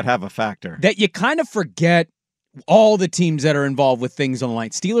playing that have a factor that you kind of forget all the teams that are involved with things on the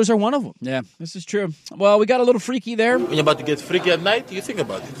line. Steelers are one of them. Yeah, this is true. Well, we got a little freaky there. When you're about to get freaky at night, you think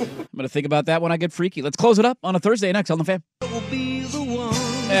about it. I'm going to think about that when I get freaky. Let's close it up on a Thursday next on The Fan.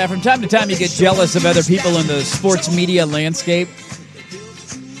 Yeah, from time to time you get jealous of other people in the sports media landscape.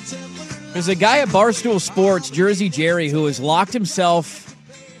 There's a guy at Barstool Sports, Jersey Jerry, who has locked himself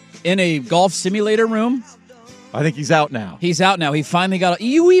in a golf simulator room. I think he's out now. He's out now. He finally got...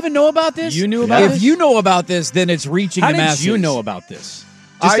 You even know about this? You knew about If this? you know about this, then it's reaching the masses. How did you know about this?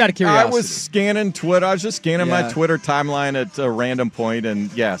 Just out of curiosity. I was scanning Twitter. I was just scanning my Yeah. Twitter timeline at a random point, and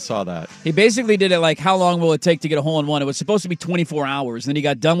saw that. He basically did it like, how long will it take to get a hole-in-one? It was supposed to be 24 hours. Then he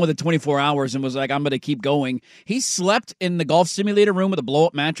got done with the 24 hours and was like, I'm going to keep going. He slept in the golf simulator room with a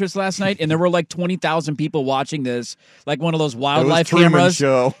blow-up mattress last night, and there were like 20,000 people watching this, like one of those wildlife Truman cameras.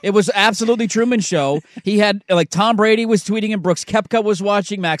 Show. It was absolutely Truman Show. He had, like, Tom Brady was tweeting him, Brooks Koepka was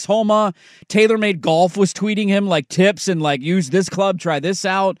watching, Max Homa, TaylorMade Golf was tweeting him, like, tips and, like, use this club, try this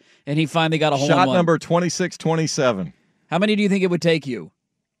out, and he finally got a hole-in-one. Shot number 2627. How many do you think it would take you?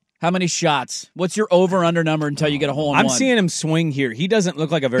 How many shots? What's your over-under number until you get a hole in one? I'm seeing him swing here. He doesn't look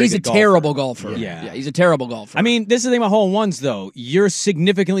like a very He's good a terrible golfer. Yeah, he's a terrible golfer. I mean, this is the thing about hole-in-ones, though. You're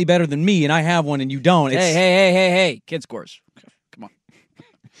significantly better than me, and I have one, and you don't. Hey. Kid scores. Come on.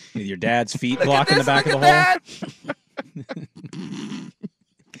 Your dad's feet blocking the back of the hole.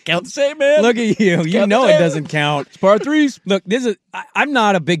 Count the same, man. Look at you. You know it doesn't count. It's par threes. Look, I'm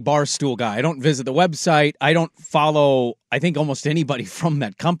not a big Barstool guy. I don't visit the website. I don't follow, I think, almost anybody from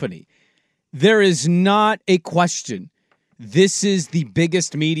that company. There is not a question. This is the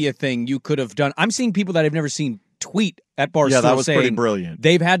biggest media thing you could have done. I'm seeing people that I've never seen tweet at Barstool Yeah, that was saying pretty brilliant.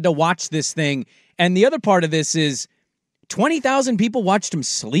 They've had to watch this thing. And the other part of this is 20,000 people watched him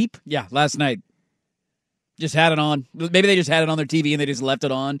sleep. Yeah, last night. Just had it on. Maybe they just had it on their TV and they just left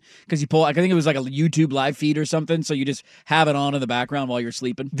it on because I think it was like a YouTube live feed or something. So you just have it on in the background while you're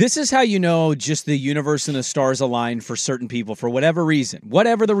sleeping. This is how you know just the universe and the stars align for certain people for whatever reason.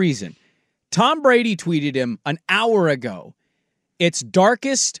 Whatever the reason. Tom Brady tweeted him an hour ago. It's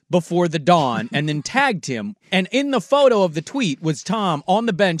darkest before the dawn, and then tagged him. And in the photo of the tweet was Tom on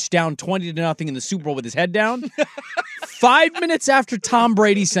the bench down 20-0 in the Super Bowl with his head down. 5 minutes after Tom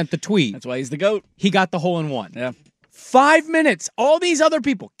Brady sent the tweet. That's why he's the GOAT. He got the hole-in-one. Yeah. 5 minutes. All these other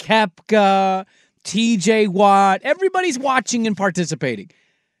people, Koepka, TJ Watt, everybody's watching and participating.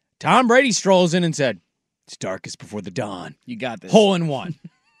 Tom Brady strolls in and said, it's darkest before the dawn. You got this. Hole-in-one.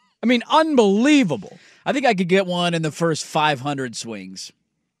 I mean, unbelievable. I think I could get one in the first 500 swings.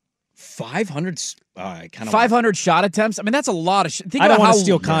 500? I kind of 500 shot attempts? I mean, that's a lot of I don't want to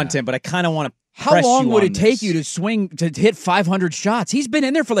steal content, but I kind of want to How long would it take you to swing to hit 500 shots? He's been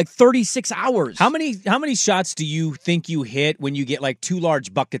in there for like 36 hours. How many shots do you think you hit when you get like 2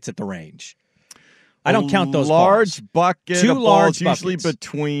 large buckets at the range? I don't count those large balls. bucket. 2 of large balls, usually buckets.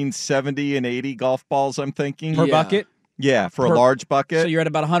 between 70 and 80 golf balls. I'm thinking Per bucket. Yeah, for a large bucket. So you're at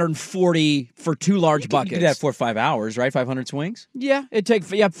about 140 for 2 large buckets. You did that 4 or 5 hours, right? 500 swings. Yeah, it'd take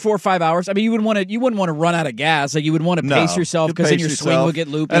 4 or 5 hours. I mean, you wouldn't want to run out of gas. Like you would want to pace yourself because then your swing would get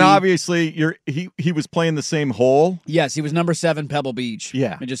loopy. And obviously, he was playing the same hole. Yes, he was number 7 Pebble Beach.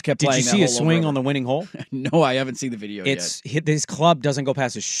 Yeah, and just kept Did playing. you see a swing on the winning hole? No, I haven't seen the video yet. His club doesn't go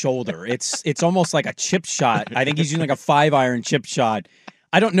past his shoulder. It's almost like a chip shot. I think he's using like a 5-iron chip shot.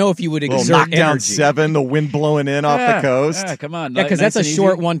 I don't know if you would exert knockdown energy. 7, the wind blowing in off the coast. Yeah, come on. Yeah, because that's a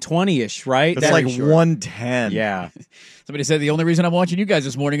short 120-ish, right? It's like 110. Yeah. Somebody said the only reason I'm watching you guys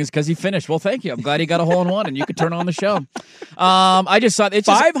this morning is because he finished. Well, thank you. I'm glad he got a hole-in-one and you could turn on the show. I just thought it's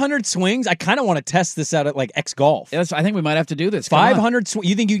 500 swings. I kind of want to test this out at like X Golf. Yes, I think we might have to do this. 500 swings.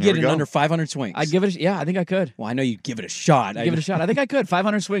 You think you get it under 500 swings? I'd give it. Yeah, I think I could. Well, I know you'd give it a shot. Give it a shot. I think I could.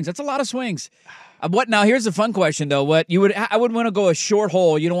 500 swings. That's a lot of swings. What now? Here's the fun question, though. I would want to go a short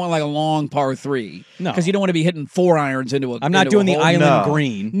hole. You don't want like a long par 3, no, because you don't want to be hitting 4 irons into a. I'm not doing the island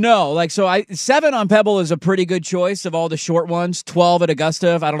green. No, 7 on Pebble is a pretty good choice of all the short ones. 12 at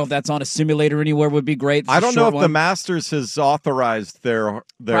Augusta. I don't know if that's on a simulator anywhere would be great. I don't know if the Masters has authorized their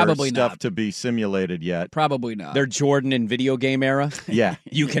Probably stuff not. to be simulated yet. Probably not. Their Jordan and video game era. Yeah,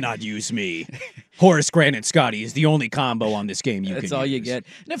 you cannot use me. Horace Grant and Scotty is the only combo on this game That's all you get.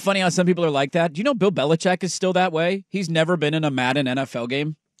 Isn't it funny how some people are like that? Do you know Bill Belichick is still that way? He's never been in a Madden NFL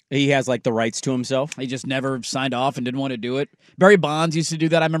game. He has like the rights to himself. He just never signed off and didn't want to do it. Barry Bonds used to do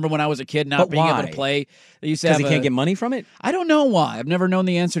that. I remember when I was a kid not being able to play. Because he can't get money from it? I don't know why. I've never known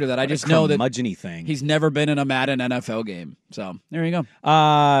the answer to that. I just know that thing. He's never been in a Madden NFL game. So there you go.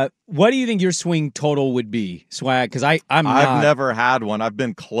 What do you think your swing total would be, Swag? Because I've never had one. I've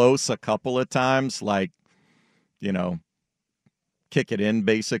been close a couple of times, kick it in,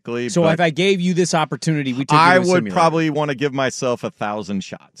 basically. So if I gave you this opportunity, I would probably want to give myself 1,000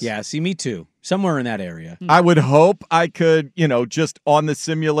 shots. Yeah, see, me too. Somewhere in that area. I would hope I could, just on the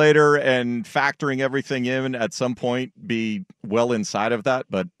simulator and factoring everything in at some point be well inside of that,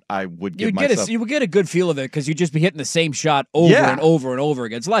 but I would give myself... You would get a good feel of it because you'd just be hitting the same shot over and over and over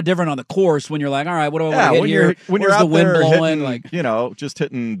again. It's a lot different on the course when you're like, all right, what do I want to hit here? When Where's you're out the wind there blowing? hitting, just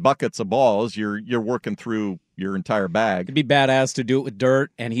hitting buckets of balls, you're working through your entire bag. It'd be badass to do it with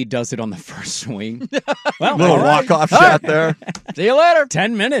dirt, and he does it on the first swing. Well, little walk-off shot there. See you later.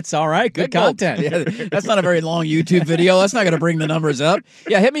 10 minutes. All right. Good content. Yeah, that's not a very long YouTube video. That's not going to bring the numbers up.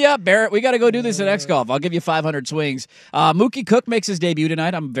 Yeah, hit me up, Barrett. We got to go do this at X Golf. I'll give you 500 swings. Mookie Cook makes his debut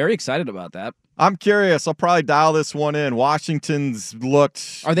tonight. I'm very excited about that. I'm curious. I'll probably dial this one in. Washington's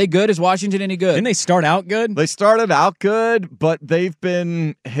looked... Are they good? Is Washington any good? Didn't they start out good? They started out good, but they've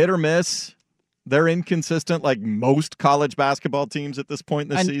been hit or miss. They're inconsistent like most college basketball teams at this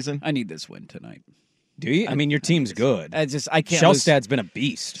point in the season. I need this win tonight. Do you? I mean, your team's good. I can't. Shellstad's been a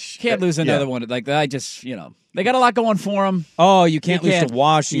beast. Can't lose another one. Like I just, they got a lot going for them. Oh, you can't lose to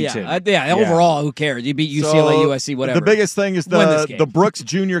Washington. Overall, who cares? You beat UCLA, USC, whatever. The biggest thing is the Brooks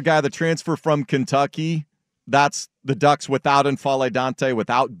Jr. guy, the transfer from Kentucky. That's the Ducks without N'Faly Dante,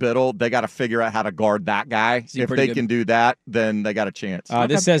 without Biddle. They got to figure out how to guard that guy. If they can do that, then they got a chance.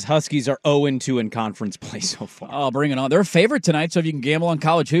 This says Huskies are 0-2 in conference play so far. Oh, bring it on. They're a favorite tonight, so if you can gamble on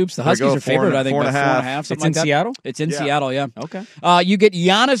college hoops, the Huskies are favored, I think, by 4.5. It's in Seattle? It's in Seattle, yeah. Okay. You get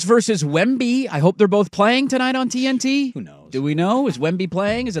Giannis versus Wemby. I hope they're both playing tonight on TNT. Who knows? Do we know? Is Wemby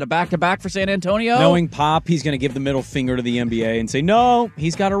playing? Is it a back-to-back for San Antonio? Knowing Pop, he's going to give the middle finger to the NBA and say, no,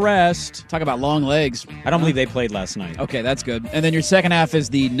 he's got to rest. Talk about long legs. I don't believe they played last night. Okay, that's good. And then your second half is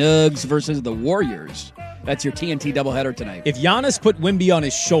the Nugs versus the Warriors. That's your TNT doubleheader tonight. If Giannis put Wemby on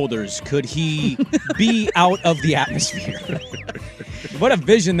his shoulders, could he be out of the atmosphere? What a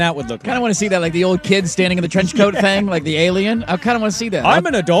vision that would look like. I kind of want to see that, like the old kid standing in the trench coat thing, like the alien. I kind of want to see that. I'm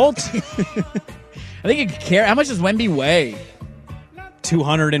an adult. I think it could carry. How much does Wemby weigh?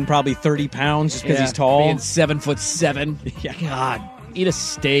 230 pounds just because he's tall. Being 7'7". Yeah. God, eat a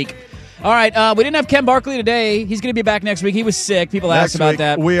steak. All right, we didn't have Ken Barkley today. He's going to be back next week. He was sick. People asked about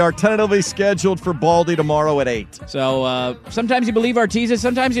that. We are tentatively scheduled for Baldy tomorrow at 8. So sometimes you believe our teases,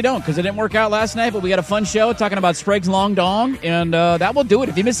 sometimes you don't, because it didn't work out last night, but we got a fun show talking about Sprague's Long Dong, and that will do it.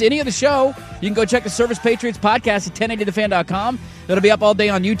 If you miss any of the show, you can go check the Service Patriots podcast at 1080thefan.com. That'll be up all day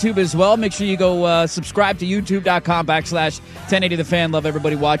on YouTube as well. Make sure you go subscribe to youtube.com/1080thefan. Love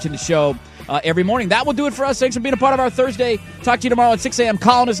everybody watching the show every morning. That will do it for us. Thanks for being a part of our Thursday. Talk to you tomorrow at 6 a.m.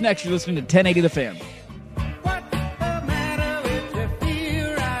 Colin is next. You're listening to 1080 The Fan.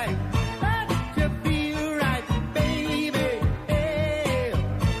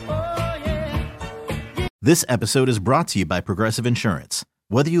 This episode is brought to you by Progressive Insurance.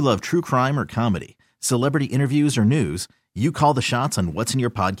 Whether you love true crime or comedy, celebrity interviews or news, you call the shots on what's in your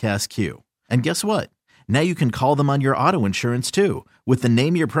podcast queue. And guess what? Now you can call them on your auto insurance too with the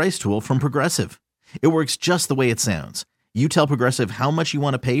Name Your Price tool from Progressive. It works just the way it sounds. You tell Progressive how much you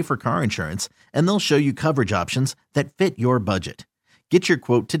want to pay for car insurance, and they'll show you coverage options that fit your budget. Get your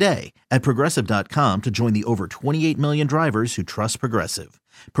quote today at Progressive.com to join the over 28 million drivers who trust Progressive.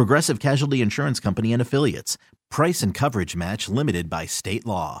 Progressive Casualty Insurance Company and Affiliates. Price and coverage match limited by state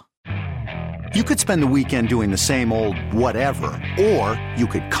law. You could spend the weekend doing the same old whatever, or you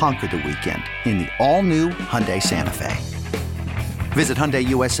could conquer the weekend in the all-new Hyundai Santa Fe. Visit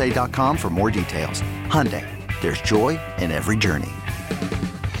HyundaiUSA.com for more details. Hyundai, there's joy in every journey.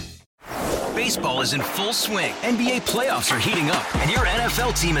 Baseball is in full swing. NBA playoffs are heating up, and your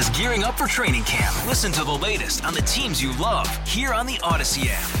NFL team is gearing up for training camp. Listen to the latest on the teams you love here on the Odyssey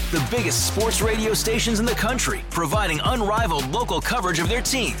app. The biggest sports radio stations in the country, providing unrivaled local coverage of their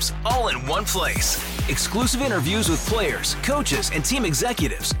teams, all in one place. Exclusive interviews with players, coaches, and team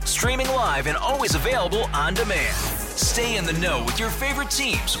executives, streaming live and always available on demand. Stay in the know with your favorite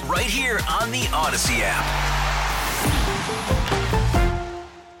teams right here on the Odyssey app.